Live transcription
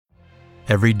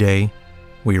Every day,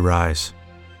 we rise,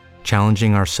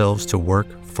 challenging ourselves to work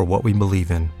for what we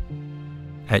believe in.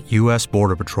 At U.S.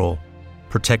 Border Patrol,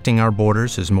 protecting our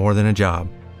borders is more than a job.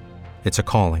 It's a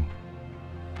calling.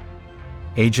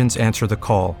 Agents answer the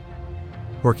call,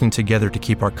 working together to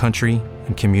keep our country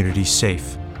and communities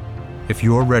safe. If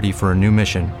you're ready for a new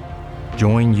mission,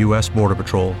 join U.S. Border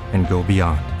Patrol and go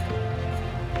beyond.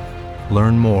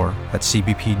 Learn more at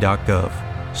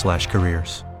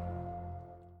cbp.gov/careers.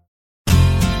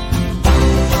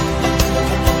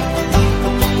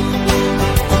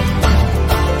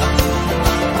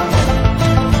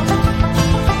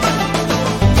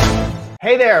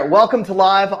 Hey there, welcome to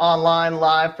Live Online,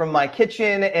 live from my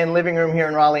kitchen and living room here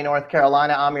in Raleigh, North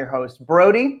Carolina. I'm your host,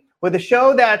 Brody, with a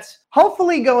show that's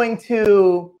hopefully going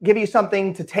to give you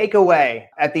something to take away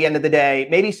at the end of the day,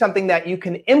 maybe something that you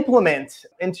can implement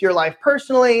into your life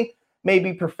personally,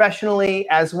 maybe professionally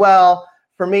as well.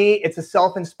 For me, it's a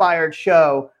self-inspired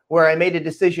show where I made a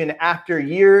decision after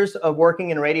years of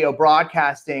working in radio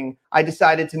broadcasting. I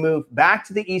decided to move back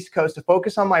to the East Coast to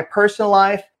focus on my personal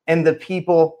life and the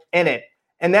people in it.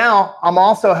 And now I'm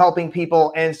also helping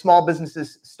people and small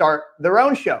businesses start their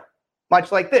own show,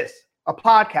 much like this, a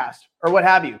podcast or what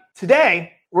have you.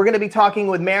 Today, we're going to be talking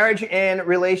with marriage and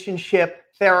relationship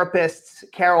therapists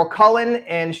Carol Cullen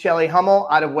and Shelly Hummel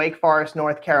out of Wake Forest,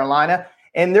 North Carolina.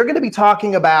 And they're going to be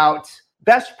talking about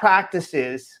best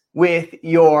practices with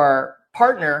your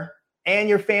partner and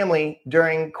your family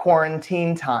during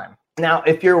quarantine time. Now,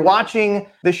 if you're watching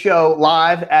the show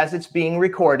live as it's being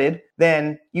recorded,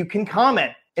 then you can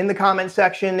comment in the comment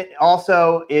section.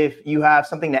 Also, if you have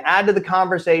something to add to the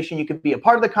conversation, you could be a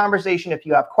part of the conversation. If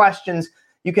you have questions,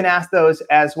 you can ask those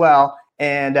as well,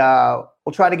 and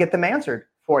we'll try to get them answered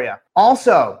for you.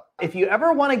 Also, if you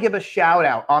ever want to give a shout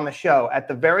out on the show, at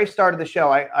the very start of the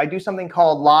show, I do something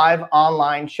called live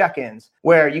online check-ins,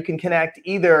 where you can connect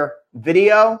either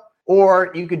video or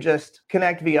you could just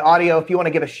connect via audio. If you want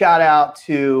to give a shout out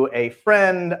to a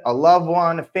friend, a loved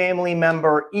one, a family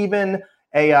member, even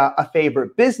a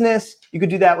favorite business, you could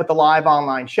do that with the live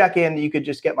online check-in. You could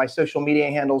just get my social media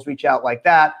handles, reach out like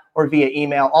that, or via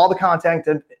email. All the contact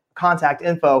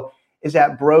info is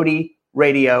at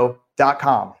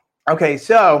brodyradio.com. Okay,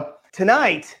 so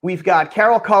tonight we've got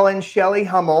Carol Cullen, Shelly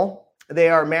Hummel. They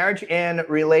are marriage and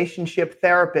relationship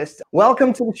therapists.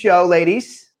 Welcome to the show,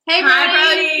 ladies. Hey, Brody. Hi,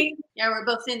 Brody. Yeah, we're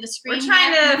both in the screen. We're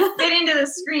trying to fit into the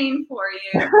screen for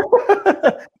you.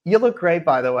 You look great,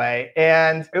 by the way.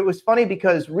 And it was funny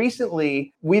because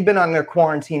recently we've been under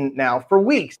quarantine now for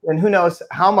weeks, and who knows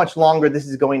how much longer this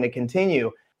is going to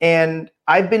continue. And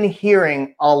I've been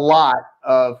hearing a lot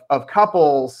of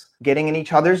couples getting in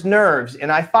each other's nerves.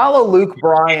 And I follow Luke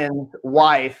Bryan's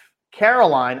wife,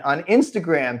 Caroline, on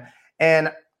Instagram.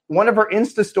 And one of her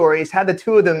Insta stories had the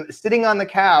two of them sitting on the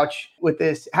couch with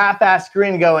this half-assed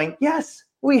grin going, yes,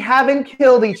 we haven't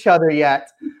killed each other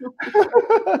yet.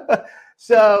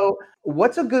 So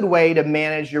what's a good way to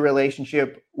manage your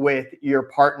relationship with your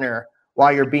partner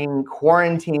while you're being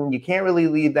quarantined? You can't really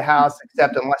leave the house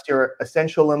except unless you're an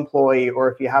essential employee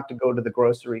or if you have to go to the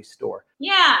grocery store.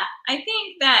 Yeah, I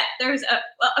think that there's a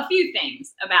few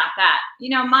things about that. You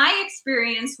know, my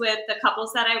experience with the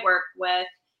couples that I work with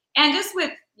and just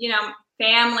with,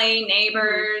 family,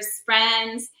 neighbors,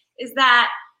 friends, is that,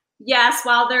 yes,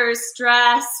 while there's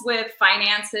stress with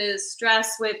finances,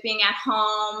 stress with being at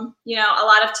home, a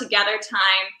lot of together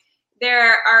time,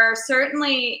 there are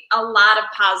certainly a lot of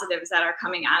positives that are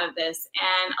coming out of this.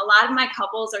 And a lot of my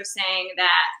couples are saying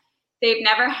that they've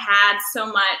never had so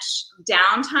much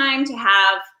downtime to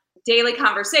have daily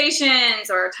conversations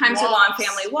or time to go on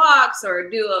family walks or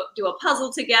do a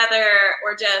puzzle together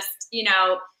or just,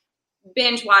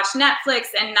 binge watch Netflix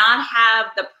and not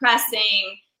have the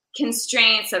pressing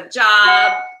constraints of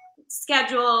job,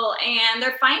 schedule, and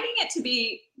they're finding it to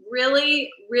be really,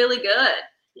 really good.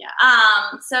 Yeah.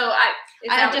 So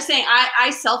I'm just saying, I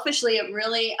selfishly am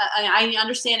really, I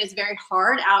understand it's very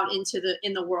hard out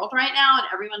in the world right now, and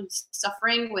everyone's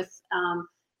suffering with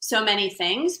so many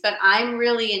things, but I'm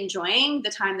really enjoying the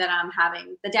time that I'm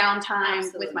having, the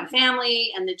downtime with my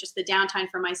family and just the downtime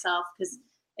for myself, because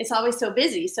it's always so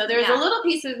busy. So there's a little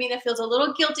piece of me that feels a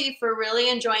little guilty for really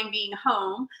enjoying being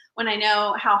home when I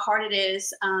know how hard it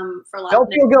is for a lot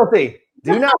Don't feel guilty.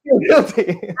 Do not feel guilty.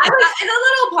 It's a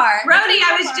little part. Brody,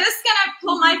 I was just going to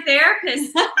pull my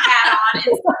therapist hat on.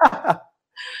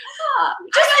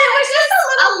 Just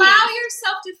allow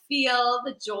yourself to feel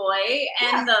the joy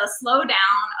and the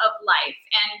slowdown of life,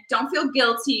 and don't feel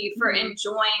guilty for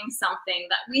enjoying something.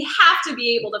 That we have to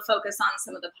be able to focus on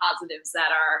some of the positives that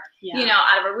are, you know,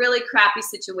 out of a really crappy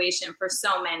situation for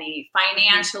so many,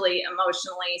 financially,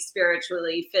 emotionally,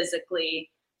 spiritually, physically,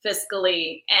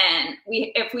 fiscally. And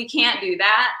if we can't do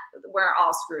that, we're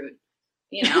all screwed.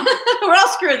 You know, we're all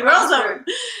screwed. We're all screwed.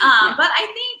 But I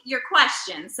think your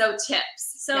question, so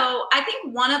tips. So I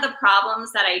think one of the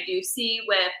problems that I do see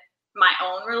with my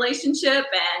own relationship,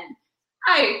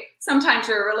 and sometimes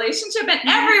your relationship, and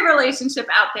every relationship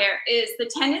out there, is the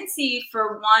tendency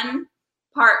for one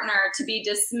partner to be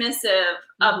dismissive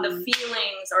of the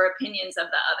feelings or opinions of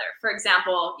the other. For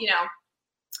example, you know,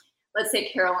 let's say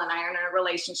Carol and I are in a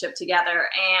relationship together,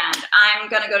 and I'm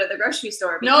going to go to the grocery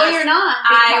store. No, you're not.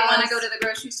 I want to go to the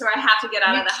grocery store. I have to get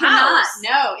out of the house.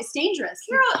 No, it's dangerous.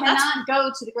 Carol, you cannot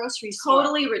go to the grocery store.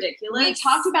 Totally ridiculous. We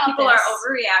talked about People this. are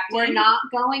overreacting. We're not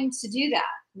going to do that.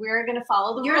 We're going to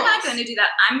follow the rules. You're not going to do that.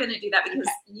 I'm going to do that because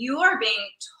you are being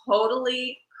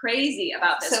totally crazy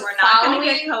about this. So we're not going to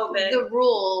get COVID. The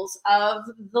rules of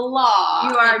the law.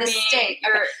 You are in the being, state.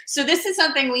 Okay. So this is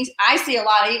something I see a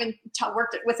lot. I even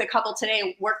worked with a couple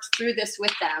today. Worked through this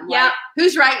with them. Yeah. Like,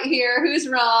 who's right here? Who's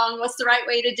wrong? What's the right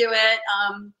way to do it?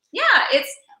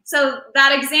 So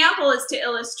that example is to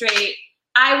illustrate.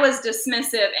 I was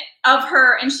dismissive of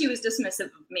her, and she was dismissive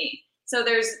of me. So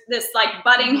there's this like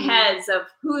butting heads of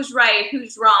who's right,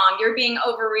 who's wrong. You're being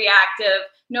overreactive.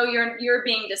 No, you're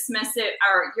being dismissive,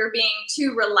 or you're being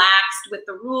too relaxed with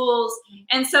the rules.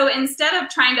 And so instead of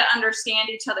trying to understand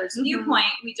each other's viewpoint,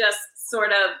 we just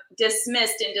sort of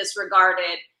dismissed and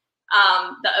disregarded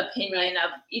the opinion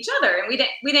of each other, and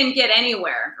we didn't get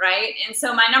anywhere, right? And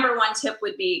so my number one tip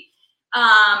would be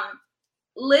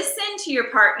listen to your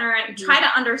partner and try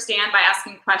to understand by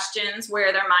asking questions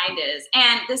where their mind is.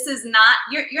 And this is not,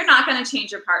 you're not going to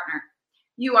change your partner.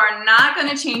 You are not going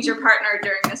to change your partner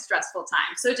during this stressful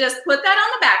time. So just put that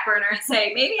on the back burner and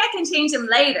say, maybe I can change him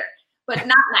later, but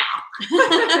not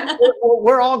now.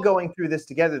 We're all going through this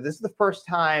together. This is the first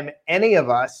time any of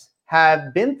us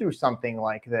have been through something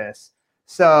like this.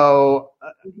 So,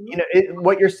 you know,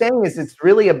 what you're saying is it's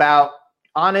really about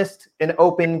honest and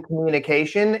open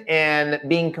communication and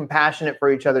being compassionate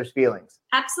for each other's feelings.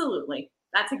 Absolutely.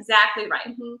 That's exactly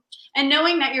right. And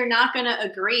knowing that you're not going to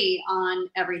agree on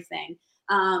everything.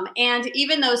 And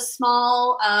even those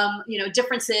small,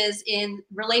 differences in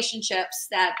relationships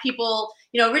that people,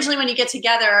 originally when you get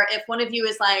together, if one of you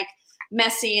is like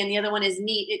messy and the other one is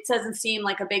neat, it doesn't seem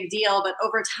like a big deal. But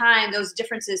over time, those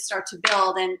differences start to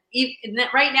build. And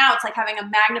right now, it's like having a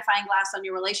magnifying glass on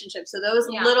your relationship. So those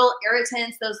little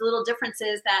irritants, those little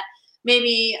differences that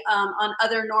maybe on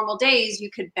other normal days you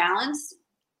could balance,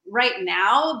 right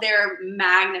now they're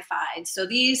magnified. So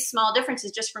these small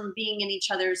differences, just from being in each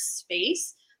other's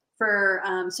space for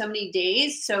so many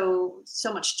days, so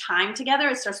much time together,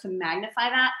 it starts to magnify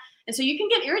that. And so you can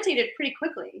get irritated pretty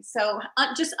quickly. So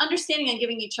just understanding and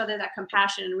giving each other that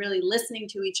compassion and really listening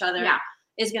to each other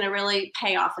is going to really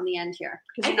pay off in the end here,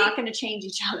 because you're not going to change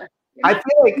each other. I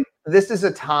feel like this is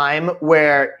a time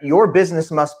where your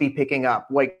business must be picking up.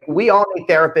 Like, we all need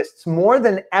therapists more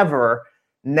than ever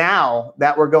now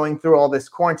that we're going through all this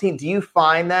quarantine. Do you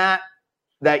find that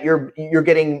you're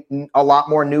getting a lot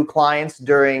more new clients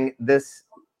during this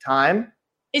time?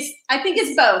 I think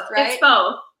it's both, right? It's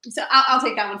both. So I'll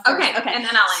take that one first. Okay. And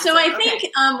then I'll answer. So I think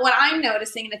what I'm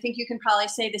noticing, and I think you can probably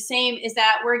say the same, is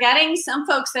that we're getting some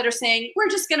folks that are saying, we're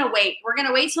just going to wait. We're going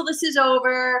to wait till this is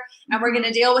over, and we're going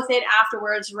to deal with it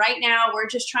afterwards. Right now, we're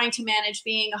just trying to manage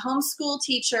being a homeschool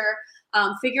teacher,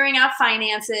 figuring out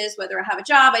finances, whether I have a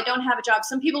job, I don't have a job.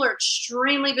 Some people are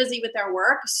extremely busy with their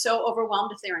work, so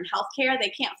overwhelmed if they're in healthcare, they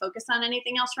can't focus on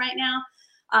anything else right now.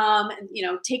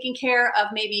 Taking care of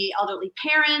maybe elderly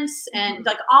parents and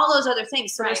like all those other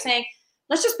things. So we're saying,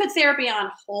 let's just put therapy on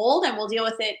hold and we'll deal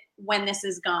with it when this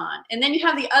is gone. And then you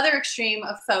have the other extreme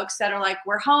of folks that are like,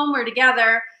 we're home, we're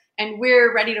together, and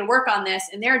we're ready to work on this.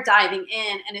 And they're diving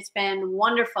in, and it's been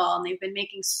wonderful. And they've been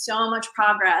making so much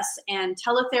progress, and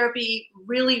teletherapy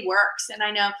really works. And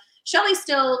I know Shelly's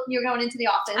you're going into the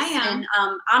office. I am.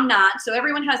 And I'm not. So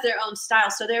everyone has their own style.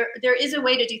 So there is a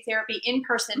way to do therapy in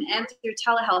person and through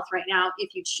telehealth right now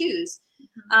if you choose.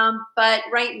 But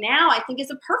right now, I think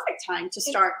is a perfect time to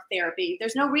start therapy.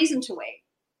 There's no reason to wait.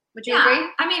 Would you agree?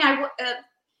 I mean,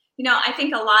 I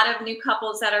think a lot of new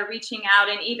couples that are reaching out,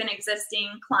 and even existing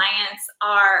clients,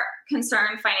 are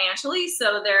concerned financially.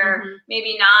 So they're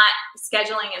maybe not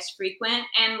scheduling as frequent.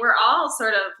 And we're all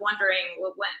sort of wondering,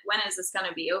 well, when is this going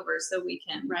to be over, so we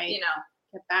can,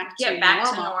 get back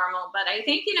to normal. But I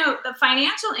think, the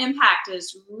financial impact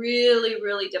is really,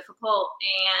 really difficult.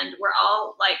 And we're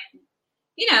all like,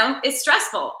 it's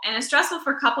stressful, and it's stressful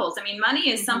for couples. I mean, money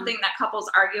is something that couples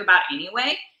argue about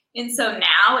anyway. And so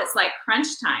now it's like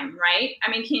crunch time, right?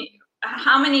 I mean,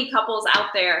 how many couples out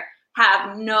there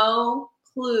have no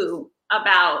clue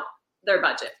about their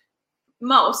budget?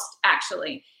 Most,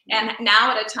 actually. And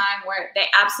now at a time where they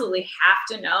absolutely have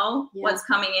to know what's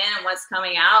coming in and what's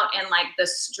coming out, and like the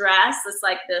stress, it's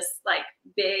like this like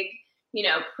big,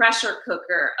 pressure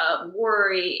cooker of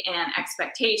worry and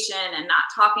expectation and not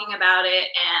talking about it.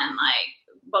 And like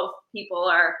both people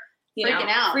are, freaking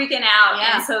out.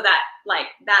 Yeah. And so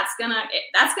that's gonna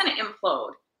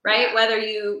implode, right? Yeah. Whether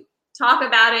you talk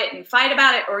about it and fight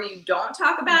about it, or you don't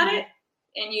talk about it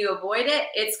and you avoid it,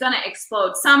 it's going to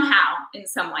explode somehow in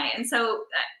some way. And so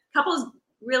couples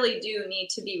really do need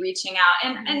to be reaching out,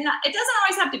 and it doesn't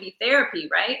always have to be therapy,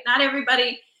 right? Not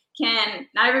everybody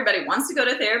wants to go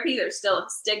to therapy. There's still a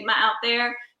stigma out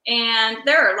there. And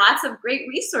there are lots of great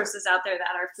resources out there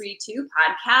that are free too,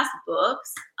 podcasts,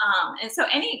 books. And so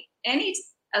any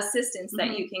assistance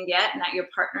that you can get and that your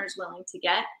partner's willing to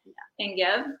get and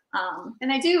give.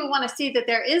 And I do want to see that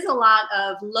there is a lot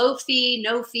of low fee,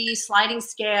 no fee, sliding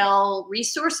scale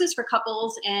resources for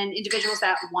couples and individuals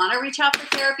that want to reach out for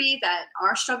therapy, that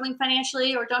are struggling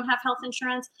financially or don't have health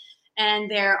insurance.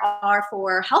 And there are,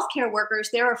 for healthcare workers,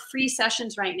 there are free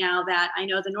sessions right now that I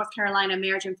know the North Carolina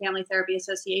Marriage and Family Therapy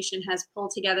Association has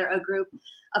pulled together a group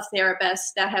of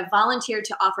therapists that have volunteered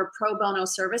to offer pro bono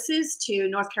services to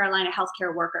North Carolina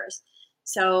healthcare workers.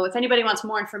 So if anybody wants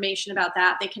more information about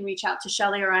that, they can reach out to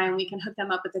Shelly or I, and we can hook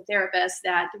them up with a therapist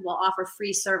that will offer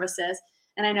free services.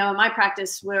 And I know in my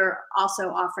practice, we're also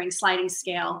offering sliding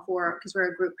scale because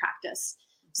we're a group practice.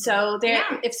 So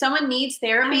if someone needs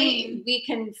therapy, we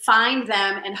can find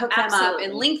them and hook them up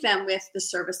and link them with the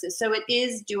services. So it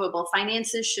is doable.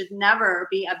 Finances should never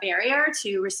be a barrier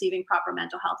to receiving proper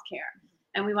mental health care.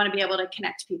 And we want to be able to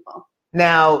connect people.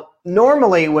 Now,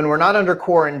 normally when we're not under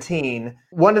quarantine,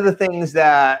 one of the things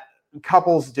that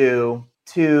couples do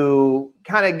to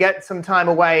kind of get some time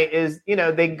away is,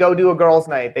 they go do a girls'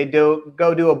 night, they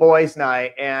go do a boys'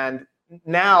 night. And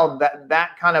now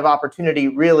that kind of opportunity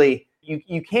really,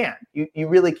 you can't. You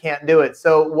really can't do it.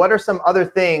 So what are some other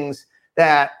things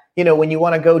that, when you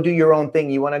want to go do your own thing,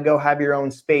 you want to go have your own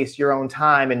space, your own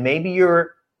time, and maybe you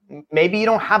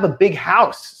don't have a big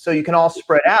house so you can all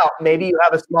spread out. Maybe you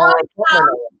have a smaller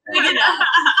apartment. Big enough.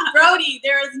 Brody,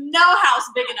 there is no house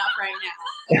big enough right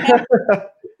now. Okay?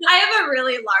 I have a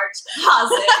really large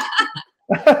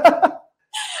closet.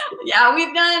 Yeah,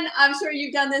 I'm sure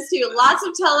you've done this too. Lots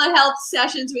of telehealth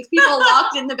sessions with people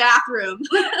locked in the bathroom.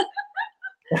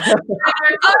 Oh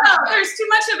no, there's too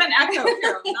much of an echo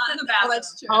here, not in the bathroom.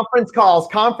 That's true. Conference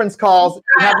calls.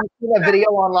 Have you seen a video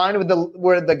online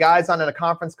where the guy's on a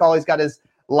conference call? He's got his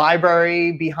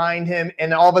library behind him,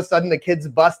 and all of a sudden the kids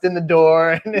bust in the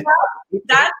door. And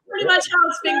that's pretty much how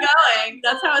it's been going.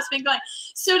 That's how it's been going.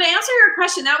 So to answer your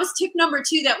question, that was tip number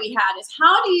 2 that we had, is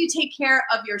how do you take care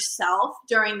of yourself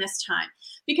during this time?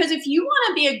 Because if you want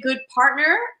to be a good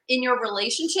partner in your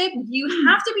relationship, you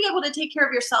have to be able to take care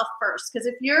of yourself first. Because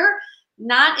if you're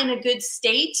not in a good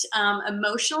state,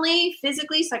 emotionally,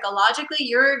 physically, psychologically,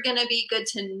 you're going to be good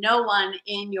to no one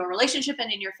in your relationship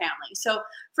and in your family. So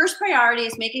first priority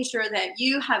is making sure that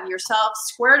you have yourself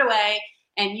squared away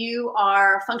and you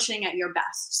are functioning at your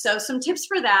best. So some tips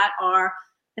for that are,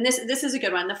 and this is a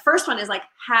good one. The first one is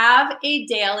have a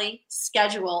daily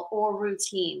schedule or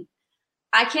routine.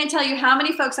 I can't tell you how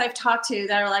many folks I've talked to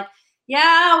that are like,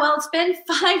 yeah, well, it's been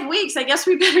 5 weeks. I guess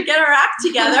we better get our act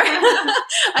together.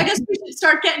 I guess we should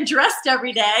start getting dressed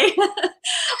every day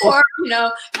or,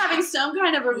 having some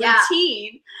kind of a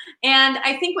routine. And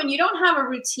I think when you don't have a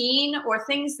routine or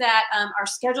things that are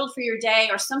scheduled for your day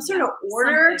or some sort of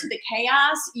order to the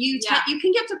chaos, you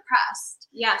can get depressed.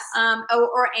 Yes.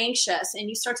 Or anxious, and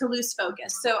you start to lose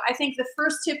focus. So I think the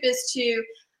first tip is to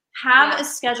have a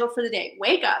schedule for the day.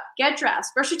 Wake up, get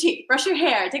dressed, brush your teeth, brush your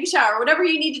hair, take a shower, whatever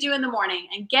you need to do in the morning,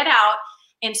 and get out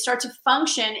and start to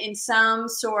function in some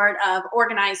sort of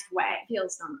organized way.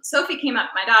 Sophie my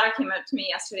daughter came up to me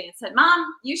yesterday and said, Mom,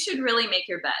 you should really make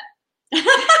your bed.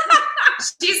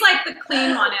 She's like the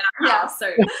clean one in our house. So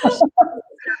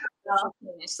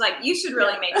she's like, you should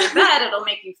really make your bed. It'll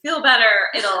make you feel better.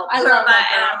 It'll I love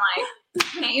that. And I'm like,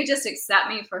 can't you just accept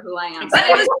me for who I am?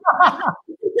 Exactly.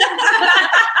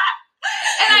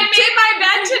 And I made my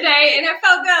bed today and it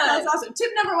felt good. That's awesome.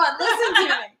 Tip number 1, listen to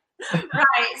me.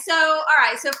 Right. So, all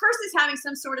right. So first is having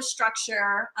some sort of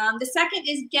structure. The second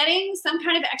is getting some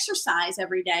kind of exercise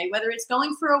every day, whether it's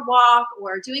going for a walk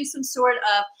or doing some sort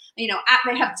of, they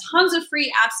have tons of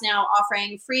free apps now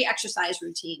offering free exercise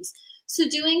routines. So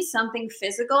doing something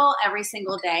physical every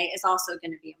single day is also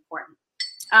going to be important.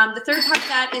 The third part of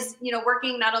that is,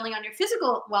 working not only on your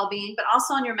physical well-being, but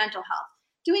also on your mental health.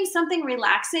 Doing something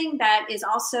relaxing that is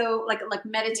also like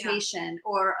meditation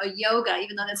or a yoga,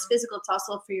 even though that's physical, it's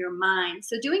also for your mind.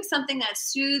 So doing something that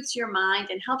soothes your mind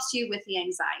and helps you with the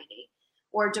anxiety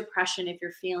or depression if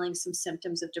you're feeling some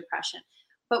symptoms of depression.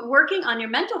 But working on your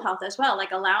mental health as well,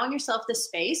 like allowing yourself the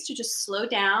space to just slow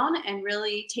down and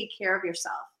really take care of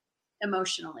yourself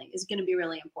emotionally is going to be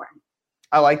really important.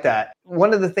 I like that.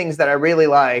 One of the things that I really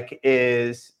like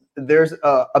is there's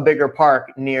a bigger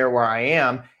park near where I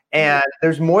am. And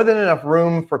there's more than enough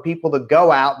room for people to go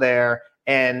out there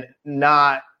and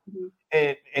not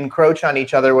encroach on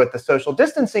each other with the social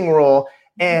distancing rule.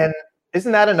 And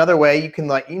isn't that another way you can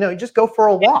just go for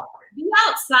a walk? Be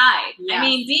outside. Yes. I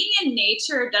mean, being in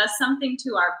nature does something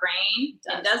to our brain.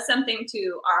 It does something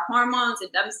to our hormones.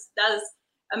 It does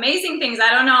amazing things.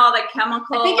 I don't know all the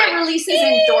chemical. I think it releases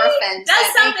endorphins.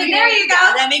 Does something. There you go.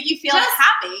 That make you feel Just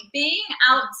happy. Being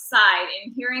outside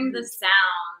and hearing the sounds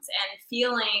and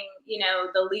feeling,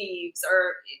 the leaves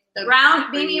or the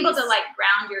ground, being able to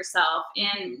ground yourself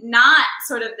in not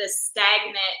sort of this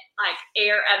stagnant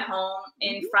air at home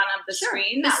in front of the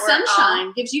screen. The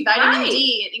sunshine gives you vitamin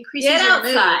D. It increases your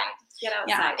mood. Get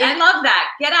outside. Yeah. I love that.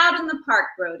 Get out in the park,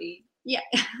 Brody. Yeah.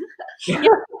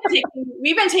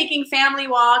 We've been taking family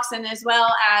walks and as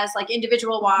well as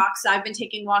individual walks. I've been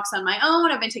taking walks on my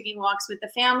own. I've been taking walks with the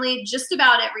family just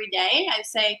about every day. I'd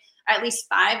say at least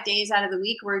 5 days out of the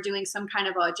week, we're doing some kind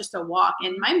of just a walk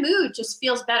and my mood just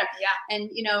feels better. Yeah.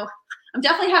 And, I'm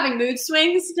definitely having mood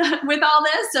swings with all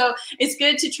this. So it's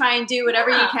good to try and do whatever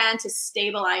you can to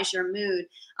stabilize your mood.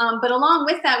 But along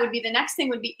with that would be the next thing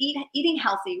would be eating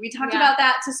healthy. We talked about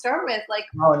that to start with.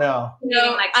 Oh no.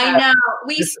 I know.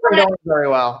 We don't very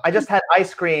well. I just had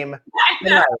ice cream.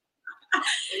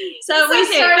 So we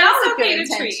started with good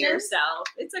intentions. Treat yourself.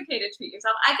 It's okay to treat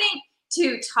yourself. I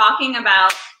think talking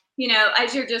about,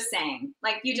 as you're just saying,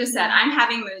 like you just said, I'm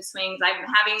having mood swings. I'm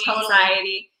having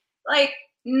anxiety.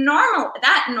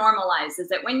 That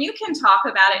normalizes it when you can talk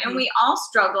about it. And we all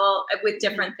struggle with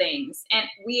different things, and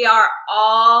we are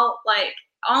all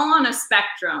on a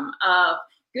spectrum of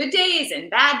good days and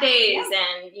bad days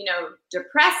and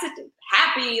depressed,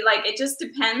 happy. It just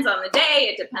depends on the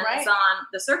day. It depends on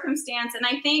the circumstance. And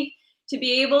I think to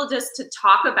be able just to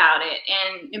talk about it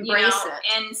and embrace it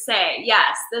and say,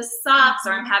 yes, this sucks,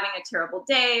 or I'm having a terrible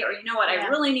day, or I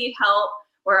really need help,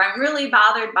 or I'm really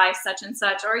bothered by such and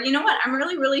such, or I'm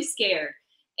really, really scared.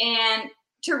 And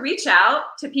to reach out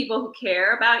to people who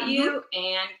care about you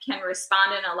and can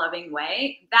respond in a loving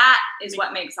way, that is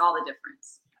what makes all the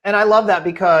difference. And I love that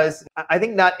because I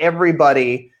think not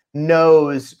everybody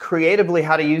knows creatively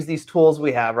how to use these tools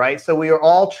we have, right? So we are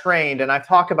all trained, and I've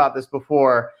talked about this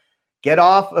before, get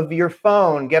off of your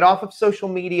phone, get off of social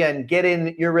media and get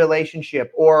in your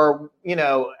relationship, or,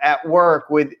 at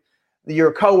work with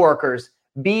your coworkers.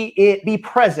 Be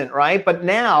present, right? But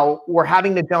now we're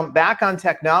having to jump back on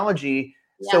technology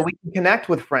so we can connect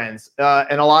with friends,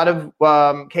 in a lot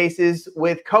of cases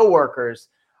with coworkers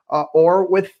or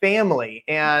with family.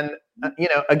 And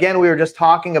again, we were just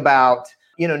talking about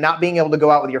not being able to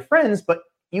go out with your friends, but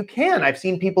you can. I've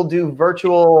seen people do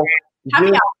virtual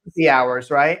happy hours,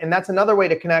 right? And that's another way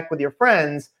to connect with your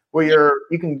friends where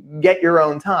you can get your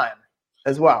own time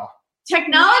as well.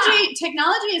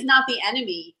 Technology is not the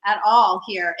enemy at all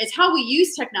here. It's how we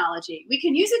use technology. We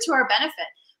can use it to our benefit.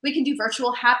 We can do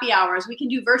virtual happy hours. We can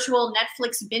do virtual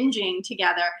Netflix binging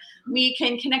together. We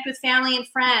can connect with family and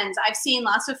friends. I've seen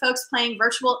lots of folks playing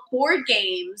virtual board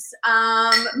games.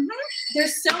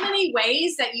 There's so many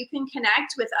ways that you can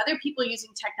connect with other people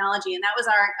using technology. And that was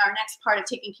our next part of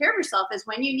taking care of yourself, is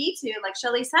when you need to, like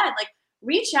Shelly said,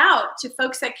 reach out to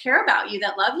folks that care about you,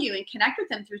 that love you, and connect with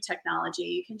them through technology.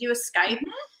 You can do a Skype,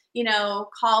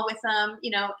 call with them,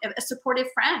 a supportive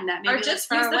friend that maybe or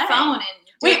just use the phone and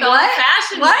wait, the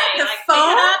old-fashioned way. The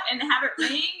phone? Pick it up and have it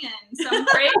ring and some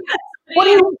great. What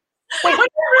are you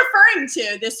referring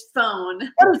to? This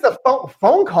phone? What is the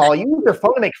phone call? You use your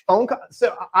phone to make phone calls.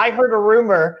 So I heard a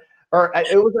rumor, or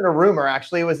it wasn't a rumor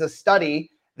actually. It was a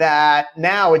study that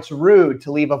now it's rude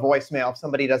to leave a voicemail if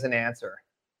somebody doesn't answer.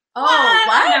 Oh,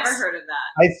 what? I've never heard of that.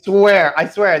 I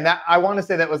swear. And that I want to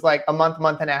say that was like a month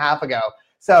and a half ago.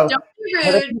 So don't be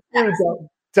rude.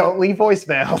 Don't leave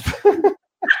voicemails.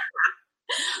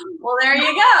 Well, there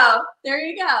you go. There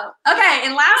you go. Okay,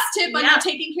 and last tip on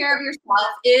taking care of yourself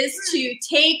is to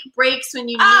take breaks when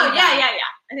you need them. Yeah.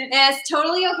 It's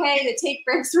totally okay to take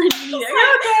breaks when you need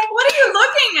it. Okay. What are you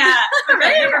looking at?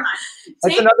 Okay, never mind.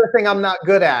 That's another thing I'm not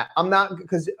good at. I'm not,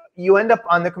 because you end up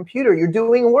on the computer. You're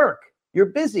doing work. You're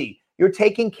busy. You're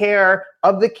taking care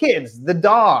of the kids, the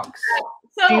dogs.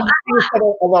 So do you set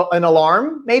an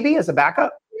alarm maybe as a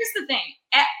backup? Here's the thing.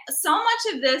 So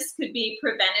much of this could be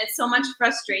prevented, so much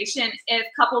frustration if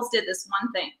couples did this one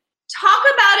thing. Talk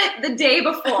about it the day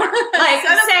before. Like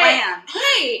say,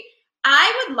 hey,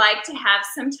 I would like to have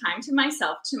some time to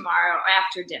myself tomorrow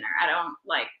after dinner. I don't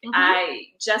I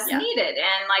just need it.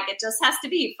 And like, it just has to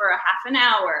be for a half an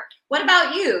hour. What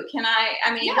about you? What can I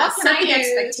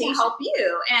do to help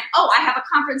you? And I have a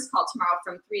conference call tomorrow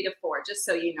from 3 to 4, just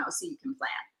so you know, so you can plan.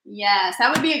 Yes,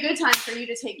 that would be a good time for you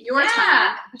to take your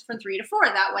time from 3 to 4.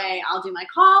 That way I'll do my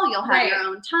call. You'll have your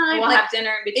own time. We'll have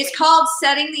dinner in between. It's called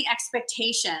setting the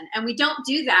expectation. And we don't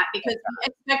do that because we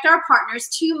expect our partners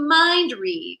to mind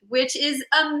read, which is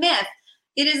a myth.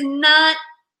 It is not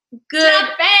good. It's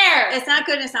not fair. It's not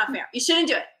good. It's not fair. You shouldn't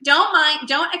do it.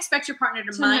 Don't expect your partner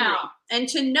to mind read. And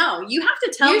to know. You have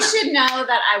to tell them. You should know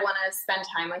that I want to spend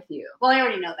time with you. Well, I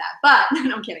already know that. But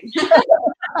no, I'm kidding.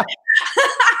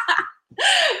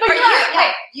 But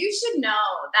you should know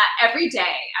that every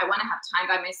day I want to have time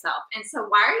by myself. And so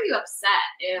why are you upset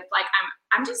if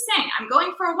I'm just saying I'm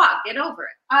going for a walk, get over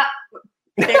it.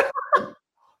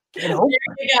 Get over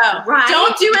there you go. Right.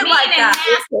 Don't do it like that.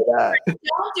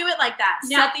 Don't do it like that.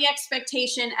 No. Set the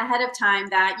expectation ahead of time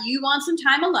that you want some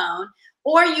time alone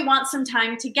or you want some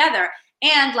time together.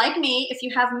 And like me, if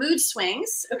you have mood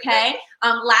swings, okay,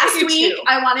 last week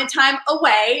I wanted time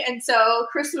away. And so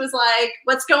Chris was like,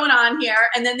 what's going on here?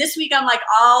 And then this week I'm like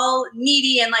all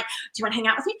needy and like, do you want to hang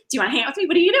out with me? Do you want to hang out with me?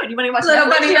 What are you doing? Do you want to watch Little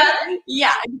bunny rabbit?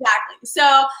 Yeah, exactly.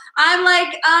 So I'm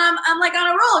like on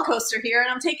a roller coaster here and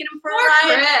I'm taking him for a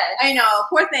ride. Chris. I know,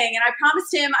 poor thing. And I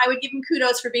promised him I would give him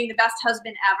kudos for being the best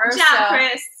husband ever. Good job,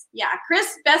 Chris. Yeah,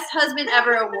 Chris, best husband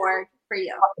ever award. For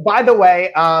you. By the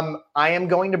way, I am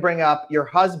going to bring up your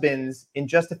husbands in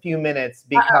just a few minutes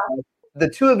because the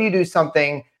two of you do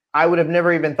something I would have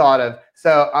never even thought of.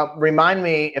 So remind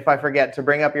me if I forget to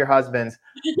bring up your husbands.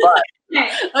 But,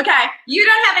 okay. You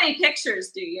don't have any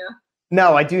pictures, do you?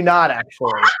 No, I do not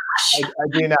actually. I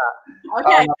do not.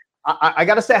 Okay. I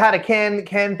got to say hi to Ken.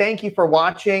 Ken, thank you for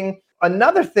watching.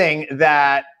 Another thing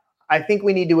that I think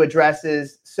we need to address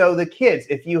is, so the kids,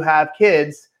 if you have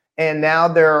kids, and now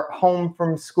they're home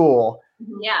from school.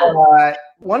 Yeah.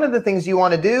 One of the things you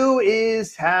want to do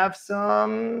is have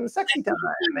some sexy time.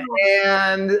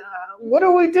 And what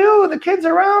do we do? The kids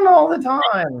are around all the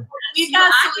time. We've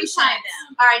got solutions.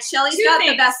 All right, Shelly's got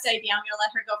the best idea. I'm going to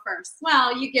let her go first.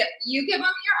 Well, you give them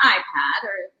your iPad,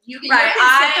 or you get your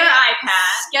kids their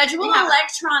iPad. Schedule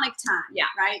electronic time. Yeah.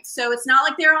 Right. So it's not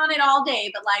like they're on it all day,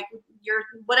 but like your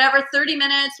whatever 30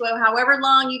 minutes, however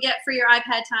long you get for your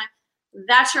iPad time.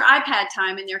 That's your iPad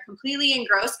time, and they're completely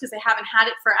engrossed because they haven't had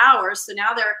it for hours. So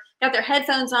now they're got their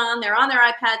headphones on, they're on their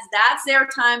iPads. That's their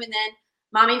time, and then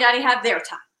mommy and daddy have their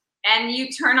time. And you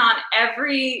turn on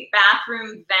every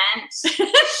bathroom vent,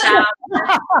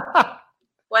 shower,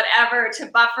 whatever to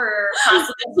buffer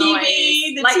possible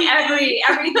TV, noise. Like TV.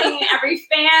 every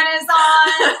fan is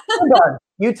on.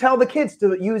 You tell the kids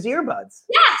to use earbuds.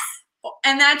 Yes.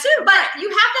 And that too, but you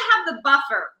have to have the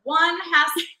buffer.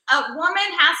 A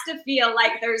woman has to feel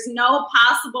like there's no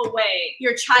possible way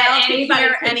your child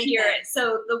can hear it.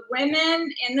 So the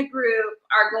women in the group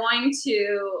are going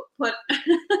to put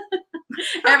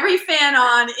every fan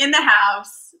on in the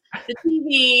house, the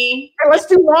TV. Hey, let's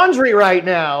do laundry right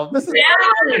now. This is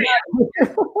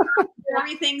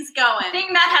everything's going.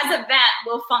 Anything that has a vent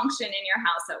will function in your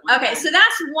house at one time. So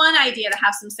that's one idea to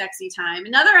have some sexy time.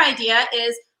 Another idea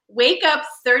is wake up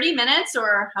 30 minutes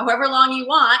or however long you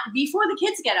want before the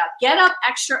kids get up. Get up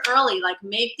extra early. Like,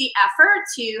 make the effort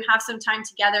to have some time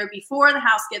together before the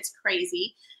house gets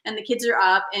crazy and the kids are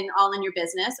up and all in your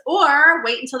business, or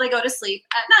wait until they go to sleep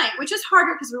at night, which is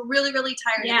harder because we're really, really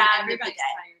tired at the end of the day.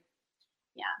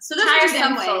 Yeah. So those are just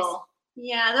some ways.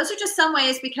 Yeah, those are just some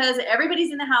ways because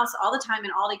everybody's in the house all the time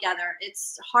and all together.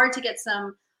 It's hard to get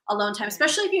some alone time,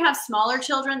 especially if you have smaller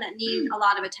children that need a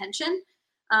lot of attention.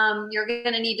 You're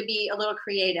going to need to be a little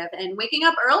creative, and waking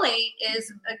up early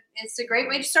is a great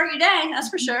way to start your day. That's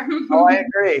for sure. Oh, I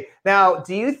agree. Now,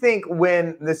 do you think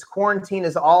when this quarantine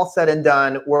is all said and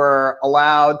done, we're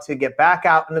allowed to get back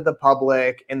out into the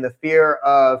public and the fear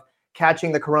of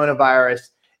catching the coronavirus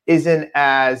isn't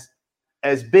as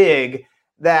big,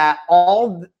 that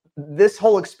all this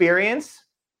whole experience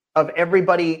of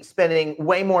everybody spending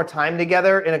way more time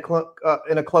together in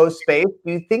a closed space,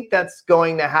 do you think that's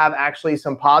going to have actually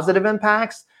some positive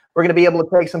impacts? We're going to be able to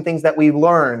take some things that we've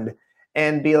learned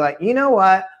and be like, you know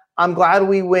what? I'm glad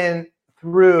we went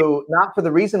through, not for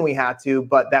the reason we had to,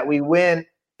 but that we went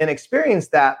and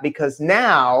experienced that because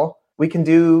now we can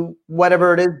do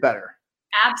whatever it is better.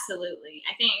 Absolutely.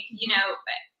 I think,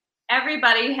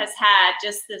 everybody has had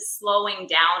just this slowing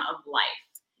down of life.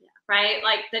 Right?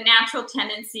 Like the natural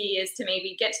tendency is to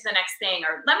maybe get to the next thing,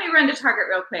 or let me run to Target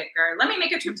real quick, or let me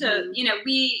make a trip to,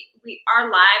 our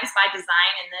lives by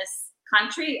design in this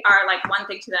country are like one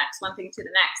thing to the next, one thing to the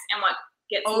next. And what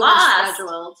gets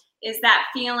lost is that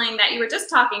feeling that you were just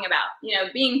talking about,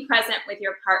 being present with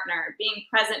your partner, being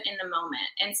present in the moment.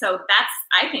 And so that's,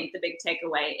 I think, the big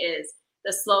takeaway is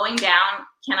the slowing down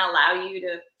can allow you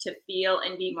to feel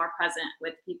and be more present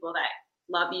with people that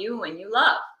love you and you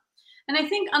love. And I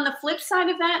think on the flip side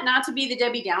of that, not to be the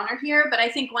Debbie Downer here, but I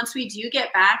think once we do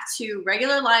get back to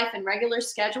regular life and regular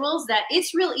schedules, that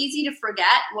it's real easy to forget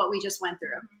what we just went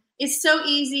through. It's so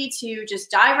easy to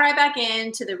just dive right back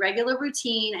into the regular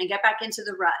routine and get back into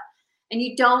the rut. And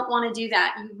you don't want to do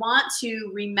that. You want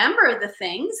to remember the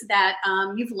things that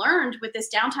you've learned with this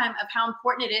downtime of how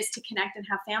important it is to connect and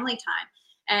have family time,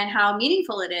 and how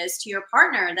meaningful it is to your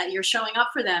partner that you're showing up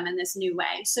for them in this new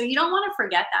way. So you don't want to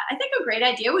forget that. I think a great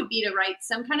idea would be to write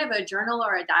some kind of a journal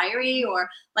or a diary or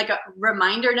like a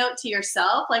reminder note to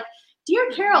yourself. Like, dear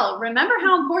Carol, remember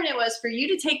how important it was for you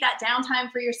to take that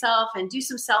downtime for yourself and do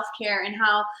some self-care, and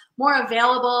how more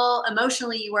available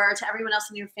emotionally you were to everyone else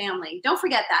in your family. Don't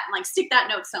forget that, and like stick that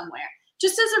note somewhere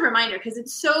just as a reminder, because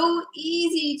it's so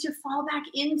easy to fall back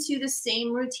into the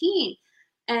same routine.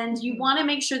 And you want to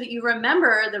make sure that you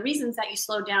remember the reasons that you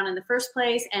slowed down in the first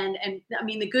place. And I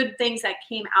mean, the good things that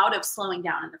came out of slowing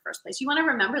down in the first place. You want to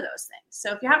remember those things.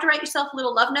 So if you have to write yourself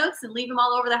little love notes and leave them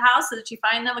all over the house so that you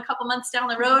find them a couple months down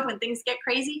the road when things get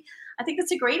crazy, I think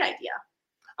that's a great idea.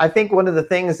 I think one of the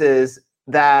things is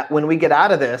that when we get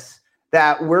out of this,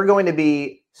 that we're going to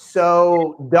be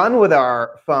so done with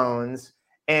our phones,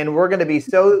 and we're going to be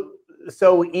so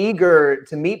eager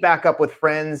to meet back up with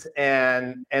friends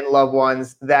and loved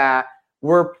ones that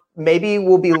we'll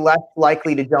be less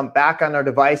likely to jump back on our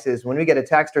devices when we get a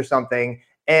text or something,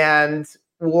 and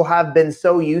we'll have been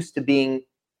so used to being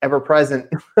ever present.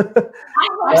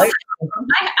 Right?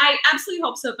 I absolutely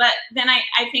hope so. But then I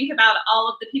think about all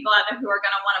of the people out there who are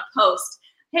going to want to post,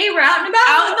 hey, we're out and about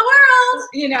out in the world,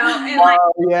 and like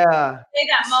say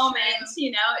that moment,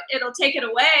 it'll take it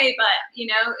away, but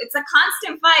it's a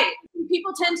constant fight.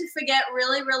 People tend to forget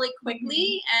really, really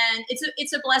quickly, and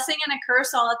it's a blessing and a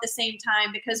curse all at the same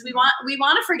time, because we want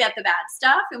to forget the bad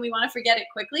stuff and we want to forget it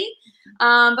quickly,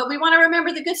 but we want to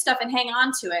remember the good stuff and hang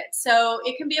on to it. So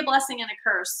it can be a blessing and a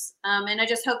curse, and I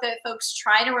just hope that folks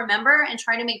try to remember and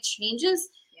try to make changes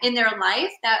in their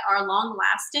life that are long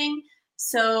lasting,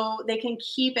 so they can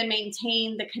keep and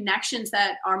maintain the connections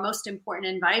that are most important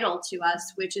and vital to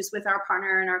us, which is with our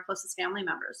partner and our closest family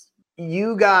members.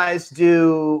 You guys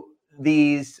do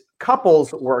these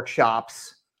couples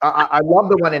workshops. I love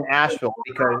the one in Asheville,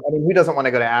 because who doesn't want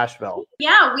to go to Asheville?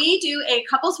 Yeah, we do a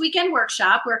couples weekend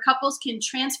workshop where couples can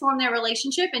transform their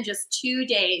relationship in just 2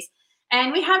 days.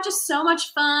 And we have just so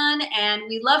much fun, and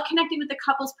we love connecting with the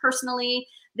couples personally.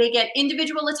 They get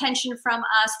individual attention from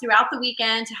us throughout the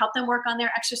weekend to help them work on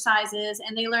their exercises,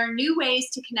 and they learn new ways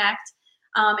to connect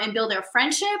and build their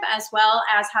friendship, as well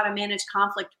as how to manage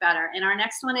conflict better. And our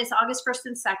next one is August 1st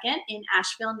and 2nd in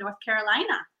Asheville, North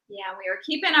Carolina. Yeah, we are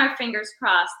keeping our fingers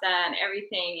crossed that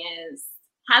everything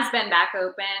has been back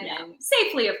open and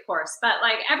safely, of course. But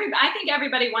I think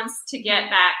everybody wants to get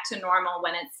back to normal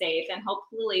when it's safe, and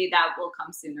hopefully that will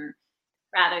come sooner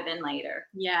rather than later.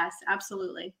 Yes,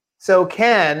 absolutely. So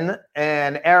Ken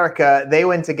and Erica, they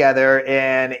went together,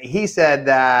 and he said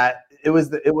that it was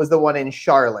the one in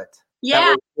Charlotte. Yeah,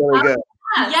 that was really good.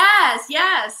 Yes.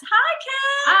 Hi,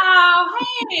 Ken. Oh,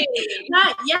 hey.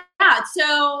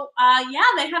 So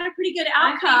they had a pretty good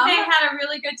outcome. I think they had a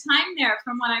really good time there,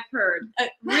 from what I've heard.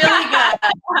 Really good.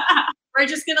 We're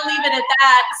just going to leave it at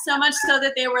that. So much so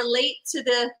that they were late to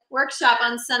the workshop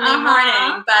on Sunday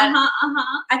morning, but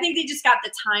I think they just got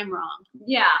the time wrong.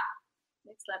 Yeah.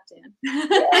 Slept in.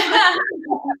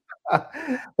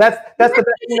 That's the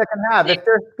best thing that can have. If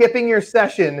they're skipping your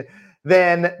session,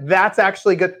 then that's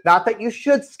actually good. Not that you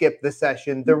should skip the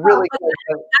session. There are really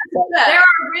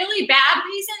bad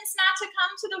reasons not to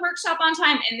come to the workshop on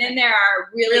time, and then there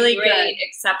are really great,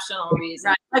 exceptional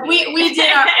reasons. Right. Like we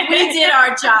did our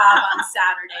job on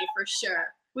Saturday for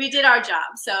sure. We did our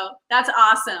job, so that's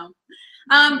awesome.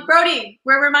 Brody,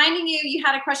 we're reminding you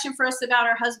had a question for us about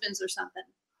our husbands or something.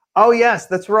 Oh, yes,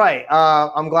 that's right.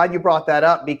 I'm glad you brought that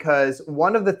up, because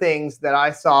one of the things that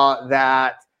I saw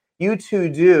that you two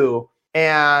do,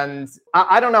 and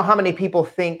I don't know how many people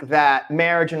think that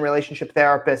marriage and relationship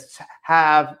therapists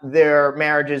have their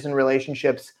marriages and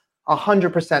relationships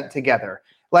 100% together.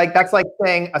 Like, that's like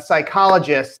saying a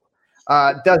psychologist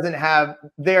doesn't have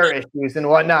their issues and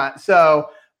whatnot. So,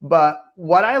 but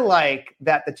what I like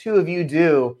that the two of you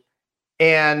do,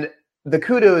 and the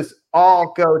kudos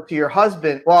all go to your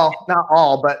husband. Well, not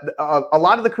all, but a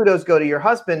lot of the kudos go to your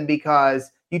husband,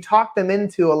 because you talk them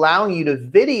into allowing you to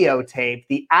videotape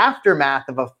the aftermath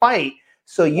of a fight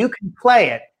so you can play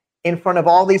it in front of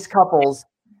all these couples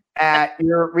at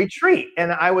your retreat.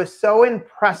 And I was so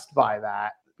impressed by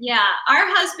that. Yeah, our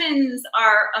husbands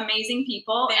are amazing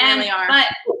people. They really are. But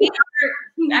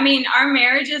our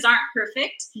marriages aren't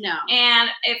perfect. No. And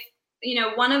if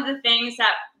one of the things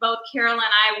that both Carol and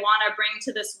I want to bring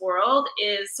to this world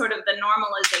is sort of the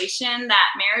normalization that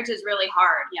marriage is really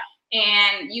hard. Yeah.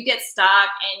 And you get stuck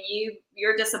and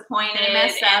you're disappointed and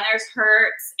there's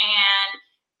hurts. And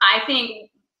I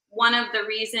think one of the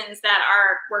reasons that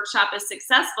our workshop is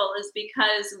successful is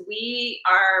because we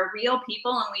are real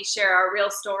people and we share our real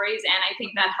stories. And I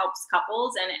think that helps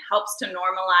couples, and it helps to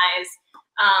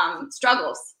normalize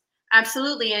struggles.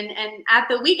 Absolutely. And at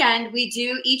the weekend, we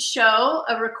do each show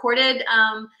a recorded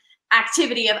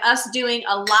activity of us doing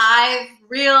a live,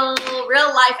 real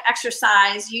life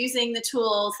exercise using the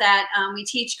tools that we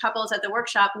teach couples at the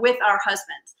workshop with our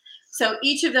husbands. So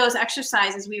each of those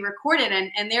exercises we recorded,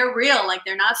 and they're real, like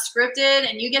they're not scripted,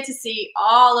 and you get to see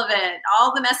all of it,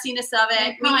 all the messiness of it.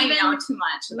 They probably know too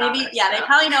much about maybe, our yeah, stuff. they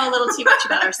probably know a little too much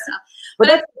about our stuff. But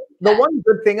that's, the one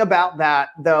good thing about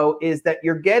that, though, is that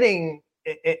you're getting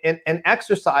an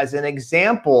exercise, an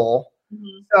example.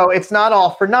 Mm-hmm. So it's not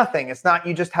all for nothing. It's not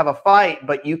you just have a fight,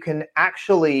 but you can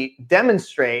actually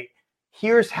demonstrate,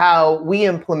 here's how we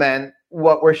implement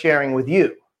what we're sharing with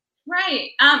you. Right.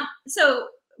 So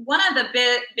one of the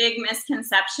big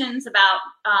misconceptions about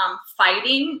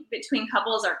fighting between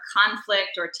couples, or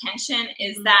conflict or tension,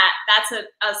 is Mm-hmm. that that's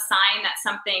a sign that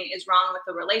something is wrong with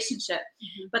the relationship.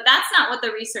 Mm-hmm. But that's not what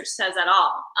the research says at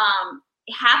all.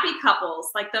 Happy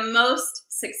couples, like the most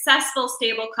successful,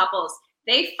 stable couples,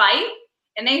 they fight,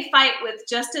 and they fight with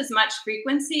just as much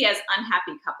frequency as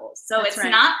unhappy couples. So That's it's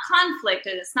right. not conflict,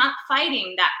 and it's not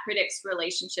fighting that predicts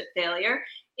relationship failure.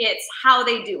 It's how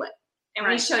they do it. And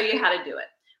we Right. show you how to do it.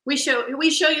 We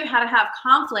show you how to have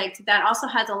conflict that also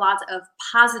has a lot of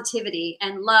positivity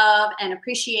and love and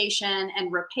appreciation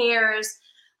and repairs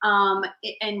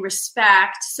and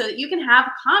respect, so that you can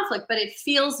have conflict, but it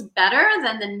feels better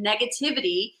than the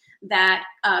negativity that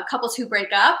couples who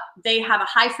break up, they have a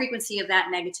high frequency of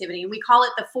that negativity. And we call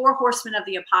it the 4 horsemen of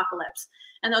the apocalypse.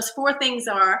 And those 4 things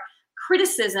are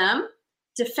criticism,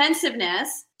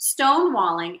 defensiveness,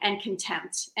 stonewalling, and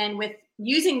contempt. And with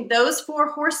using those 4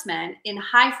 horsemen in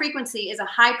high frequency is a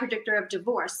high predictor of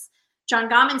divorce. John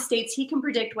Gottman states he can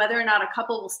predict whether or not a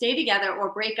couple will stay together or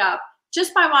break up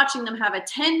just by watching them have a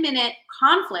 10-minute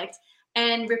conflict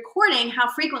and recording how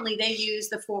frequently they use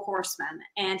the 4 horsemen.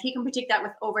 And he can predict that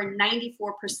with over 94%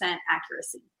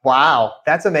 accuracy. Wow,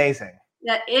 that's amazing.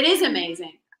 That it is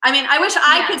amazing. I mean, I wish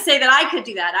I could say that I could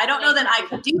do that. I don't know that I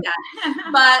could do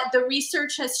that. But the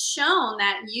research has shown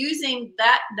that using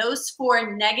those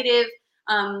 4 negative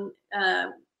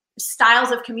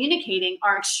styles of communicating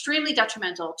are extremely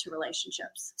detrimental to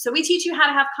relationships. So we teach you how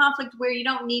to have conflict where you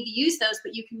don't need to use those,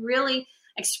 but you can really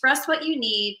express what you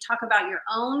need, talk about your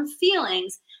own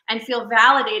feelings, and feel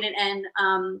validated and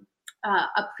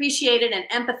appreciated and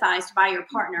empathized by your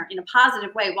partner in a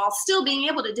positive way, while still being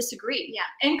able to disagree.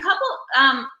 Yeah. And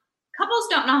couples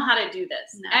don't know how to do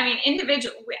this. No. I mean,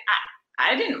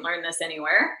 I didn't learn this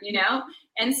anywhere,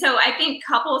 And so I think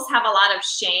couples have a lot of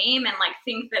shame and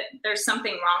think that there's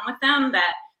something wrong with them,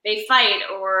 that they fight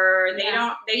or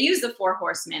they use the 4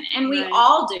 horsemen. And we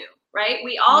all do, right?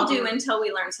 We all do until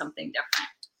we learn something different.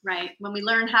 Right. When we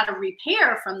learn how to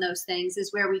repair from those things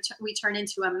is where we turn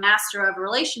into a master of a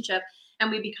relationship, and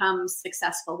we become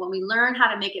successful. When we learn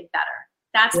how to make it better,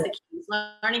 that's the key, is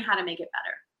learning how to make it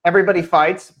better. Everybody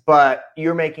fights, but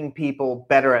you're making people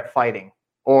better at fighting,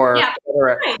 or better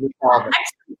at resolving.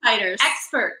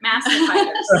 Expert master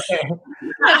fighters.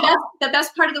 The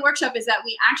best part of the workshop is that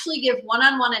we actually give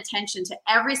one-on-one attention to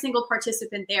every single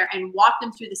participant there and walk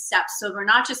them through the steps. So we're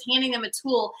not just handing them a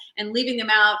tool and leaving them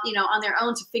out, on their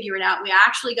own to figure it out. We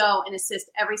actually go and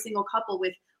assist every single couple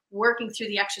with working through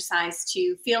the exercise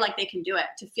to feel like they can do it,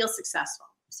 to feel successful.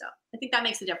 So I think that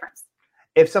makes a difference.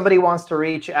 If somebody wants to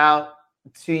reach out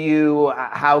to you,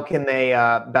 how can they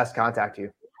best contact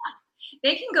you?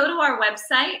 they can go to our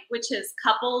website, which is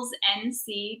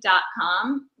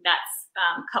couplesnc.com. That's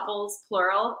couples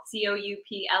plural,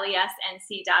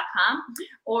 COUPLESNC.com,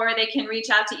 or they can reach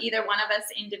out to either one of us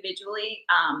individually.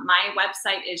 My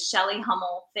website is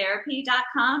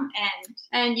ShellyHummelTherapy.com,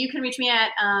 and you can reach me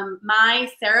at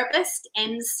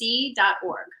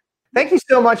mytherapistnc.org. Thank you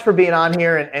so much for being on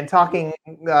here and talking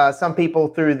some people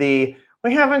through the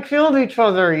 "we haven't killed each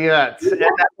other yet." And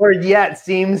that word "yet"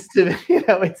 seems to,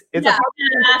 it's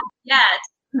yet.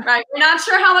 Right. We're not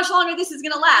sure how much longer this is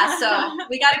going to last, so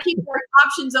we got to keep our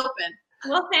options open.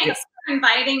 Well, thanks for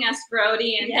inviting us,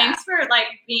 Brody, and thanks for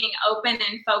being open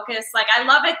and focused. I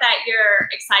love it that you're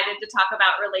excited to talk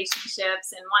about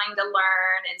relationships and wanting to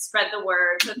learn and spread the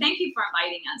word. So thank you for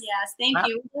inviting us. Yes, thank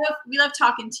you. We love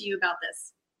talking to you about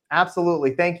this.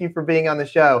 Absolutely. Thank you for being on the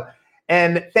show.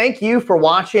 And thank you for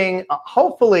watching.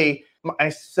 Hopefully, my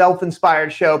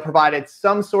self-inspired show provided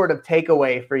some sort of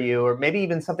takeaway for you, or maybe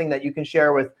even something that you can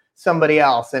share with somebody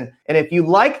else. And if you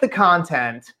like the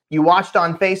content you watched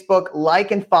on Facebook,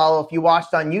 like and follow. If you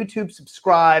watched on YouTube,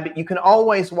 subscribe. You can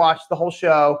always watch the whole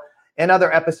show and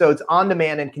other episodes on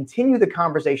demand and continue the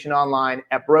conversation online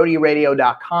at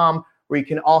brodyradio.com, where you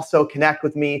can also connect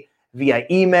with me via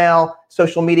email,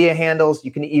 social media handles.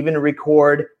 You can even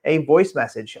record a voice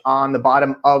message on the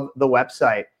bottom of the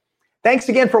website. Thanks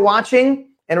again for watching.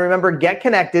 And remember, get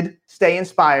connected, stay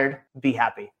inspired, be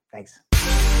happy. Thanks.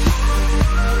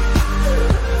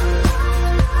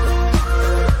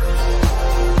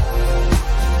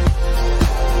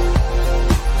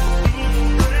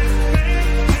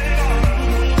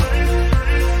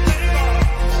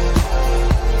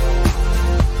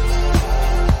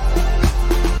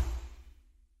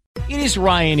 It is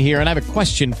Ryan here, and I have a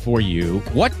question for you.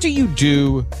 What do you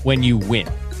do when you win?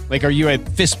 Are you a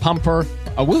fist pumper,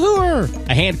 a woohooer,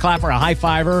 a hand clapper, a high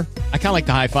fiver? I kind of like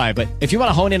the high five, but if you want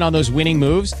to hone in on those winning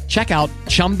moves, check out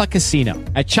Chumba Casino.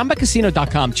 At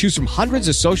ChumbaCasino.com, choose from hundreds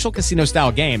of social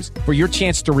casino-style games for your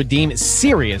chance to redeem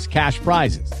serious cash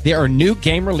prizes. There are new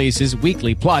game releases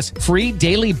weekly, plus free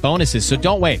daily bonuses, so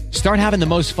don't wait. Start having the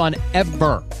most fun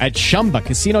ever at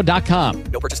ChumbaCasino.com.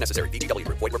 No purchase necessary. VGW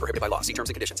Group. Void where prohibited by law. See terms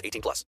and conditions. 18+.